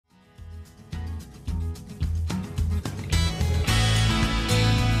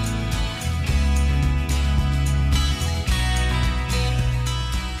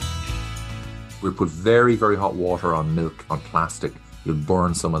We put very, very hot water on milk, on plastic. You'll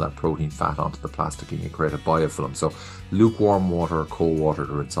burn some of that protein fat onto the plastic and you create a biofilm. So lukewarm water or cold water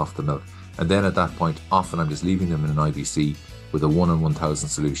to rinse off the milk. And then at that point, often I'm just leaving them in an IBC with a 1 in 1,000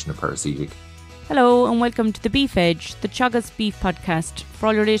 solution of parasitic. Hello and welcome to the Beef Edge, the Teagasc Beef Podcast, for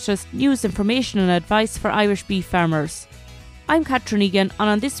all your latest news, information and advice for Irish beef farmers. I'm Catherine Egan, and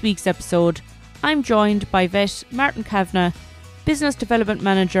on this week's episode, I'm joined by vet Martin Kavanagh, Business Development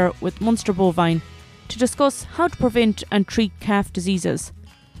Manager with Muster Bovine, to discuss how to prevent and treat calf diseases.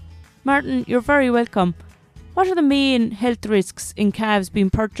 Martin, you're very welcome. What are the main health risks in calves being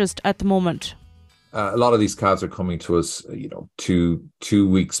purchased at the moment? A lot of these calves are coming to us, 2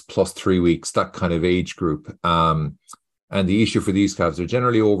 weeks plus 3 weeks, that kind of age group. And the issue for these calves are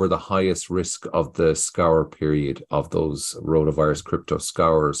generally over the highest risk of the scour period of those rotavirus crypto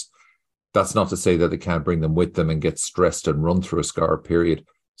scours. That's not to say that they can't bring them with them and get stressed and run through a scour period.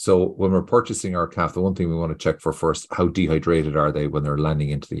 So when we're purchasing our calf, the one thing we want to check for first, how dehydrated are they when they're landing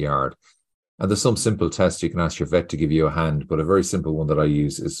into the yard? And there's some simple tests you can ask your vet to give you a hand, but a very simple one that I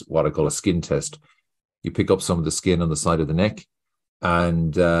use is what I call a skin test. You pick up some of the skin on the side of the neck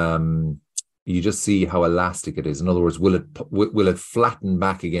and you just see how elastic it is. In other words, will it flatten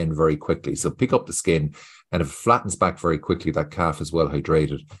back again very quickly? So pick up the skin, and if it flattens back very quickly, that calf is well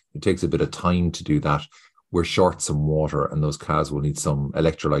hydrated. It takes a bit of time to do that. We're short some water and those calves will need some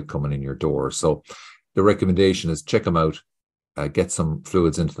electrolyte coming in your door. So the recommendation is check them out, get some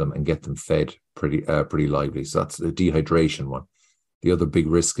fluids into them and get them fed pretty lively. So that's the dehydration one. The other big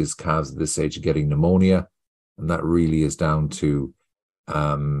risk is calves at this age getting pneumonia, and that really is down to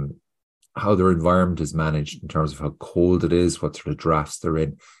how their environment is managed in terms of how cold it is, what sort of drafts they're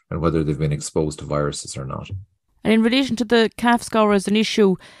in, and whether they've been exposed to viruses or not. And in relation to the calf scour as an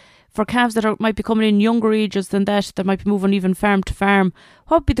issue, for calves that might be coming in younger ages than that might be moving even farm to farm,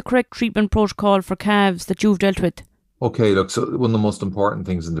 what would be the correct treatment protocol for calves that you've dealt with? Okay, look, so one of the most important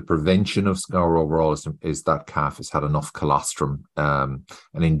things in the prevention of scour overall is that calf has had enough colostrum. And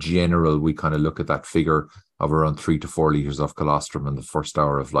in general, we kind of look at that figure of around 3 to 4 litres of colostrum in the first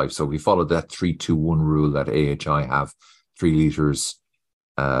hour of life. So we follow that 3-2-1 rule that AHI have, 3 litres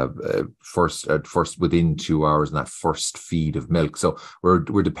first within 2 hours in that first feed of milk. So we're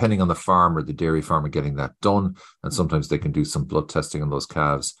depending on the farmer, the dairy farmer, getting that done. And sometimes they can do some blood testing on those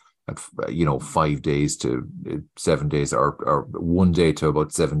calves at 5 days to 7 days or 1 day to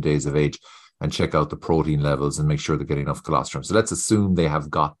about 7 days of age, and check out the protein levels and make sure they're getting enough colostrum. So let's assume they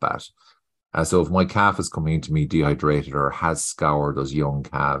have got that. So if my calf is coming into me dehydrated or has scoured those young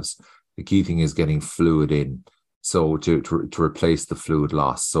calves, the key thing is getting fluid in, so to replace the fluid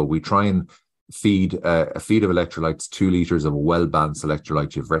loss. So we try and feed a feed of electrolytes, 2 litres of a well-balanced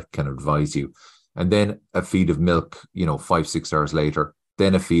electrolyte your vet can advise you, and then a feed of milk 5-6 hours later,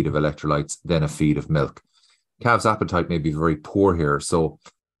 then a feed of electrolytes, then a feed of milk. Calves' appetite may be very poor here. So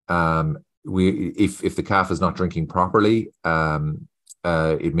if the calf is not drinking properly,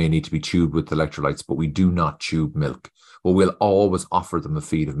 it may need to be tubed with electrolytes, but we do not tube milk. But we'll always offer them a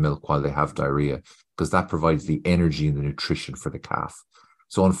feed of milk while they have diarrhea, because that provides the energy and the nutrition for the calf.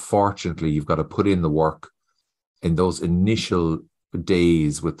 So unfortunately, you've got to put in the work in those initial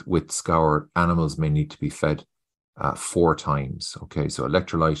days with scour. Animals may need to be fed 4 times. Okay, so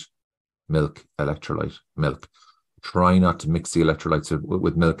electrolyte, milk, electrolyte, milk. Try not to mix the electrolytes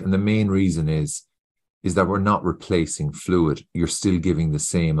with milk. And the main reason is that we're not replacing fluid. You're still giving the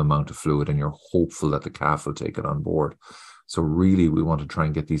same amount of fluid and you're hopeful that the calf will take it on board. So really, we want to try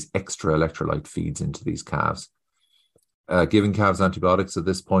and get these extra electrolyte feeds into these calves. Giving calves antibiotics at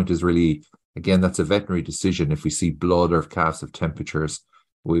this point is really, again, that's a veterinary decision. If we see blood or if calves have temperatures,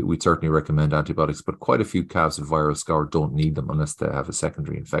 we'd certainly recommend antibiotics, but quite a few calves with viral scour don't need them unless they have a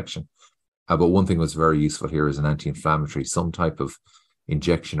secondary infection. But one thing that's very useful here is an anti-inflammatory, some type of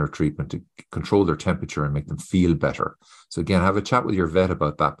injection or treatment to control their temperature and make them feel better. So again, have a chat with your vet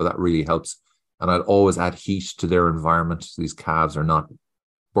about that, but that really helps. And I'd always add heat to their environment. So these calves are not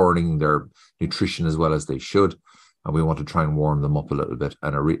burning their nutrition as well as they should. And we want to try and warm them up a little bit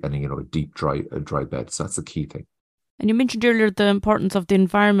and a deep, dry bed. So that's the key thing. And you mentioned earlier the importance of the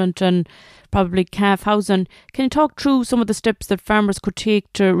environment and probably calf housing. Can you talk through some of the steps that farmers could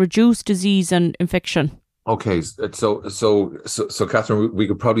take to reduce disease and infection? Okay, so Catherine, we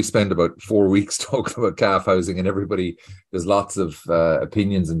could probably spend about 4 weeks talking about calf housing, and everybody, there's lots of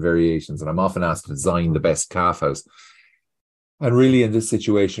opinions and variations, and I'm often asked to design the best calf house. And really, in this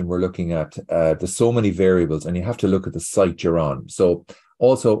situation, we're looking at there's so many variables, and you have to look at the site you're on. So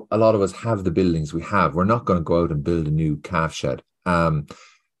also, a lot of us have the buildings we have. We're not going to go out and build a new calf shed.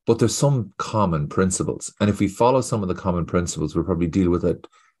 But there's some common principles. And if we follow some of the common principles, we'll probably deal with it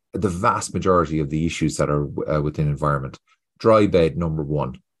the vast majority of the issues that are within environment. Dry bed, number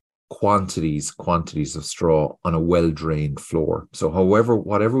one. Quantities of straw on a well-drained floor. So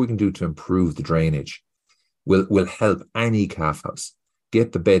whatever we can do to improve the drainage will help any calf house.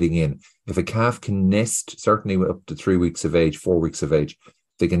 Get the bedding in. If a calf can nest, certainly up to 3 weeks of age, 4 weeks of age,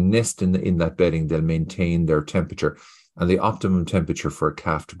 they can nest in that bedding, they'll maintain their temperature. And the optimum temperature for a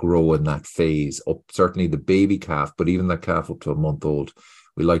calf to grow in that phase, up certainly the baby calf, but even that calf up to a month old,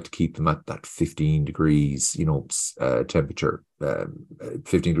 we like to keep them at that 15 degrees, temperature,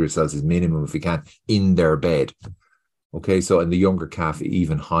 15 degrees Celsius minimum if we can, in their bed. Okay, so in the younger calf,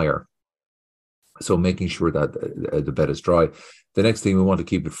 even higher. So making sure that the bed is dry. The next thing, we want to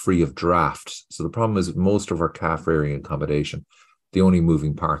keep it free of drafts. So the problem is most of our calf rearing accommodation, the only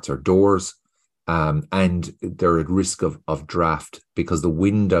moving parts are doors, and they're at risk of draft because the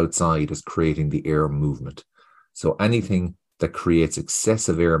wind outside is creating the air movement. So anything that creates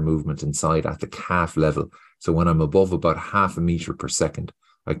excessive air movement inside at the calf level. So when I'm above about 0.5 meter per second,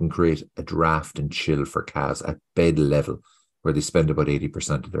 I can create a draft and chill for calves at bed level, where they spend about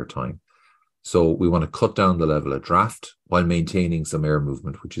 80% of their time. So we want to cut down the level of draft while maintaining some air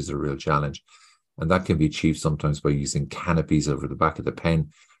movement, which is a real challenge. And that can be achieved sometimes by using canopies over the back of the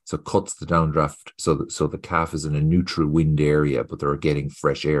pen. So it cuts the downdraft so the calf is in a neutral wind area, but they're getting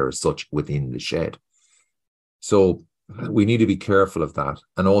fresh air as such within the shed. So we need to be careful of that,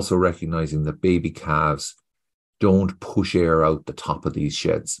 and also recognizing that baby calves don't push air out the top of these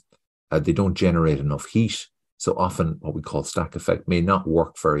sheds. They don't generate enough heat. So often what we call stack effect may not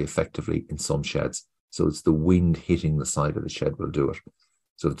work very effectively in some sheds. So it's the wind hitting the side of the shed will do it.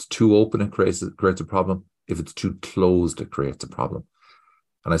 So if it's too open, it creates a problem. If it's too closed, it creates a problem.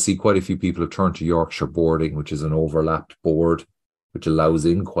 And I see quite a few people have turned to Yorkshire boarding, which is an overlapped board, which allows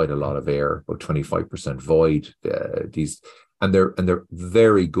in quite a lot of air, about 25% void. And they're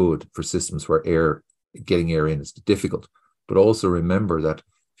very good for systems where getting air in is difficult. But also remember that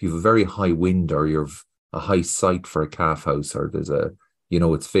if you have a very high wind, or you have a high site for a calf house, or there's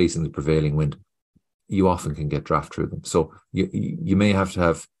it's facing the prevailing wind, you often can get draft through them. So you may have to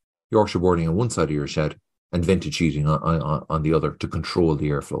have Yorkshire boarding on one side of your shed and vented sheeting on the other to control the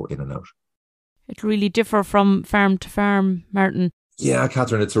airflow in and out. It really differ from farm to farm, Martin. Yeah,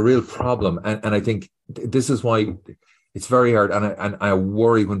 Catherine, it's a real problem. And I think this is why it's very hard. And I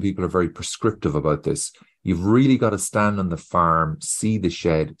worry when people are very prescriptive about this. You've really got to stand on the farm, see the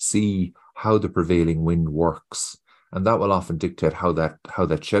shed, see how the prevailing wind works. And that will often dictate how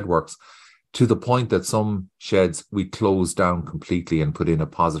that shed works, to the point that some sheds we close down completely and put in a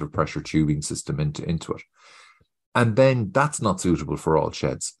positive pressure tubing system into it. And then that's not suitable for all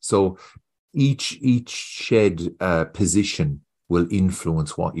sheds. So each shed position will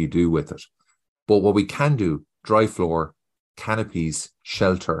influence what you do with it. But what we can do, dry floor, canopies,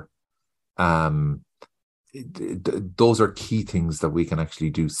 shelter, those are key things that we can actually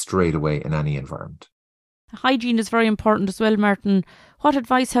do straight away in any environment. Hygiene is very important as well, Martin. What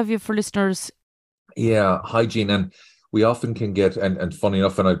advice have you for listeners? Yeah, hygiene, and we often can get, and funny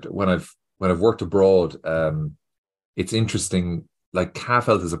enough, when I've worked abroad, it's interesting. Like, calf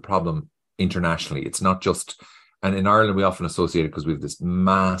health is a problem internationally. It's not just, and in Ireland we often associate it because we have this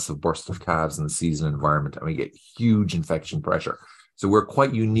massive burst of calves in the seasonal environment, and we get huge infection pressure. So we're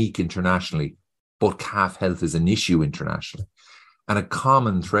quite unique internationally, but calf health is an issue internationally, and a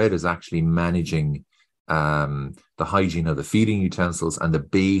common thread is actually managing the hygiene of the feeding utensils and the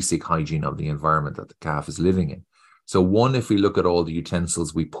basic hygiene of the environment that the calf is living in. So one, if we look at all the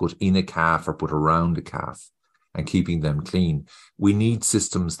utensils we put in a calf or put around a calf and keeping them clean, we need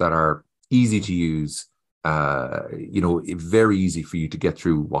systems that are easy to use, very easy for you to get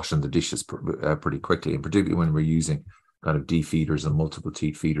through washing the dishes pretty quickly, and particularly when we're using kind of de-feeders and multiple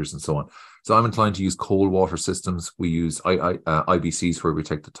teat feeders and so on. So I'm inclined to use cold water systems. We use IBCs where we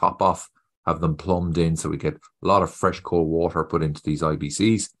take the top off, have them plumbed in, so we get a lot of fresh cold water put into these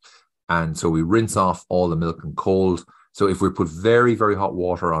IBCs. And so we rinse off all the milk and cold. So if we put very, very hot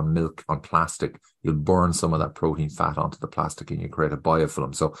water on milk, on plastic, you'll burn some of that protein fat onto the plastic and you create a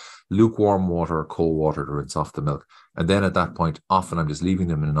biofilm. So lukewarm water or cold water to rinse off the milk. And then at that point, often I'm just leaving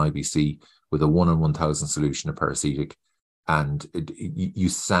them in an IBC with a 1 in 1,000 solution of parasitic. And you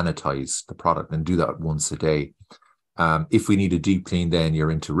sanitize the product, and do that once a day. If we need a deep clean, then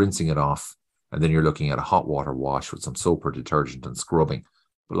you're into rinsing it off, and then you're looking at a hot water wash with some soap or detergent and scrubbing.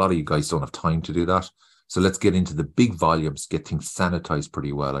 But a lot of you guys don't have time to do that. So let's get into the big volumes, get things sanitized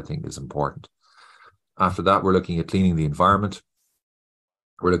pretty well, I think is important. After that, we're looking at cleaning the environment.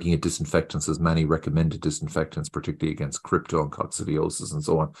 We're looking at disinfectants, as many recommended disinfectants, particularly against crypto and coccidiosis and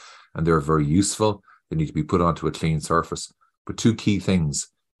so on. And they're very useful. They need to be put onto a clean surface. But two key things: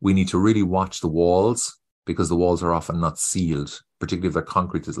 We need to really watch the walls, because the walls are often not sealed, particularly if they're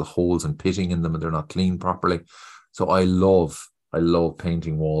concrete. There's holes and pitting in them and they're not cleaned properly. So I love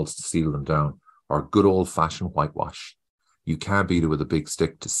painting walls to seal them down, or good old-fashioned whitewash. You can't beat it with a big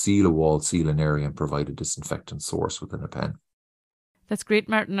stick to seal a wall, seal an area, and provide a disinfectant source within a pen. That's great,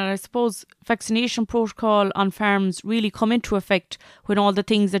 Martin. And I suppose vaccination protocol on farms really come into effect when all the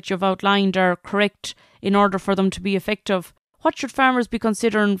things that you've outlined are correct in order for them to be effective. What should farmers be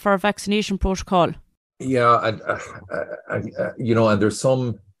considering for a vaccination protocol? Yeah, and there's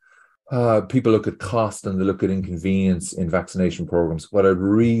some people look at cost and they look at inconvenience in vaccination programs. What I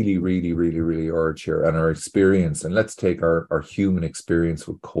really, really, really, really urge here, and our experience, and let's take our human experience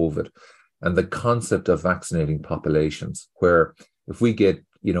with COVID and the concept of vaccinating populations, where if we get,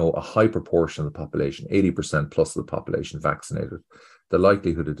 a high proportion of the population, 80% plus of the population vaccinated, the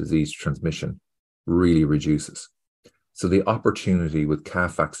likelihood of disease transmission really reduces. So the opportunity with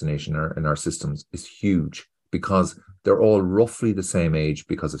calf vaccination in our systems is huge, because they're all roughly the same age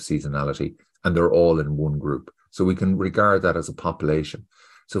because of seasonality, and they're all in one group. So we can regard that as a population.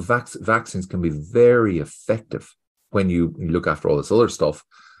 So vaccines can be very effective when you look after all this other stuff.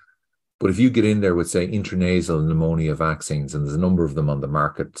 But if you get in there with, say, intranasal pneumonia vaccines, and there's a number of them on the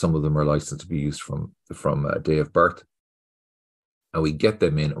market, some of them are licensed to be used from day of birth, and we get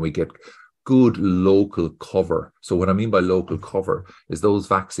them in and we get good local cover. So what I mean by local cover is those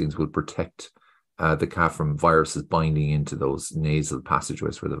vaccines will protect the calf from viruses binding into those nasal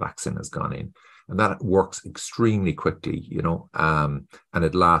passageways where the vaccine has gone in. And that works extremely quickly, and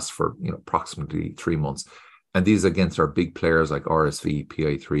it lasts for approximately 3 months. And these against our big players like RSV,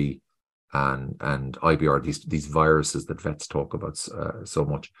 PI3, and IBR, these viruses that vets talk about so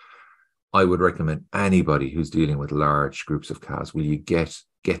much. I would recommend anybody who's dealing with large groups of calves, will you get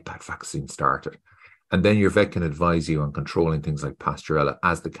that vaccine started? And then your vet can advise you on controlling things like Pasteurella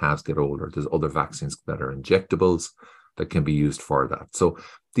as the calves get older. There's other vaccines that are injectables that can be used for that. So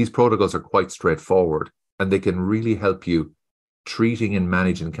these protocols are quite straightforward, and they can really help you treating and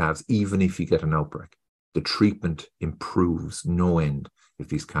managing calves, even if you get an outbreak. The treatment improves no end if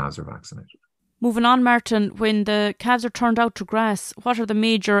these calves are vaccinated. Moving on, Martin, when the calves are turned out to grass, what are the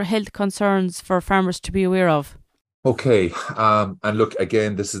major health concerns for farmers to be aware of? Okay, and look,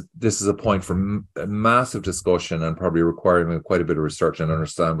 again, this is a point for massive discussion and probably requiring quite a bit of research and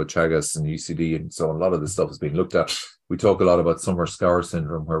understand with Teagasc and UCD, and so a lot of this stuff is being looked at. We talk a lot about summer scour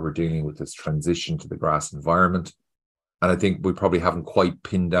syndrome, where we're dealing with this transition to the grass environment, and I think we probably haven't quite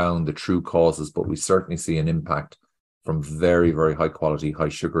pinned down the true causes, but we certainly see an impact from very, very high quality, high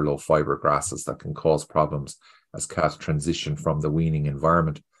sugar, low fiber grasses that can cause problems as calves transition from the weaning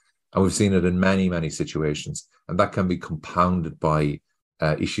environment. And we've seen it in many, many situations. And that can be compounded by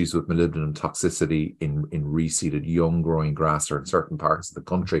issues with molybdenum toxicity in reseeded young growing grass, or in certain parts of the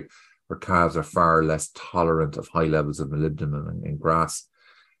country where calves are far less tolerant of high levels of molybdenum in grass.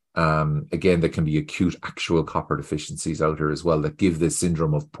 Again, there can be acute actual copper deficiencies out here as well that give this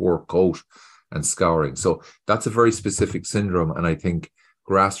syndrome of poor coat and scouring. So that's a very specific syndrome. And I think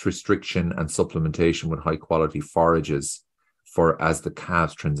grass restriction and supplementation with high quality forages as the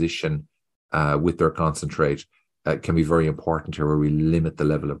calves transition with their concentrate can be very important here, where we limit the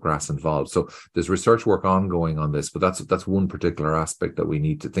level of grass involved. So there's research work ongoing on this, but that's one particular aspect that we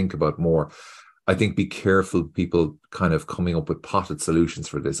need to think about more. I think be careful people kind of coming up with potted solutions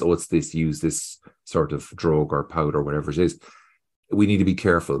for this. Oh, it's this, use this sort of drug or powder, whatever it is. We need to be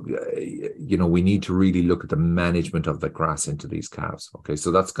careful. We need to really look at the management of the grass into these calves. Okay,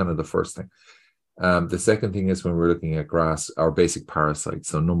 so that's kind of the first thing. The second thing is, when we're looking at grass, our basic parasites.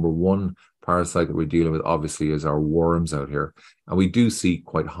 So number one parasite that we're dealing with obviously is our worms out here. And we do see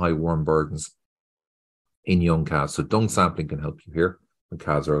quite high worm burdens in young calves. So dung sampling can help you here when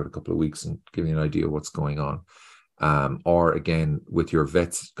calves are out a couple of weeks and give you an idea of what's going on. Or again, with your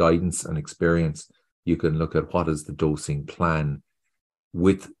vet's guidance and experience, you can look at what is the dosing plan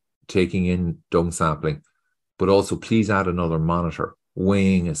with taking in dung sampling, but also please add another monitor.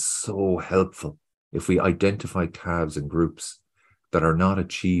 Weighing is so helpful. If we identify calves in groups that are not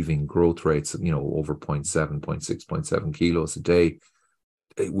achieving growth rates of, over 0.7, 0.6, 0.7 kilos a day,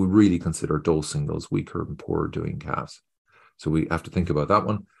 we really consider dosing those weaker and poorer doing calves. So we have to think about that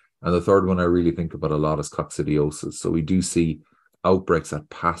one. And the third one I really think about a lot is coccidiosis. So we do see outbreaks at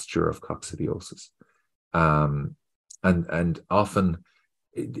pasture of coccidiosis. And often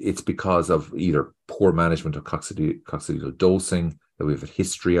it's because of either poor management of coccidial dosing, that we have a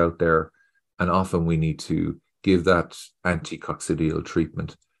history out there. And often we need to give that anti-coccidial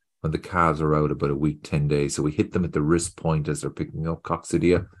treatment when the calves are out about a week, 10 days. So we hit them at the risk point as they're picking up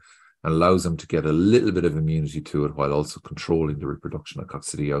coccidia. and allows them to get a little bit of immunity to it while also controlling the reproduction of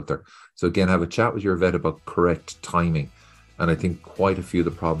coccidia out there. So again, have a chat with your vet about correct timing. And I think quite a few of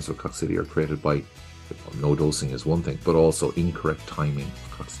the problems with coccidia are created by no dosing is one thing, but also incorrect timing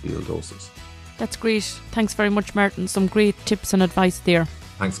of coccidial doses. That's great. Thanks very much, Martin. Some great tips and advice there.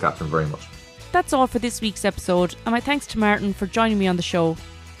 Thanks, Catherine, very much. That's all for this week's episode, and my thanks to Martin for joining me on the show.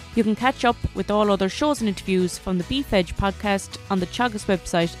 You can catch up with all other shows and interviews from the Beef Edge podcast on the Teagasc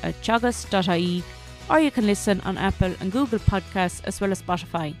website at teagasc.ie, or you can listen on Apple and Google Podcasts as well as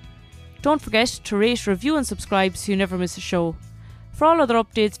Spotify. Don't forget to rate, review and subscribe so you never miss a show. For all other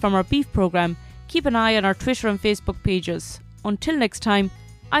updates from our beef programme, keep an eye on our Twitter and Facebook pages. Until next time,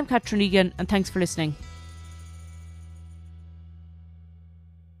 I'm Catherine Egan and thanks for listening.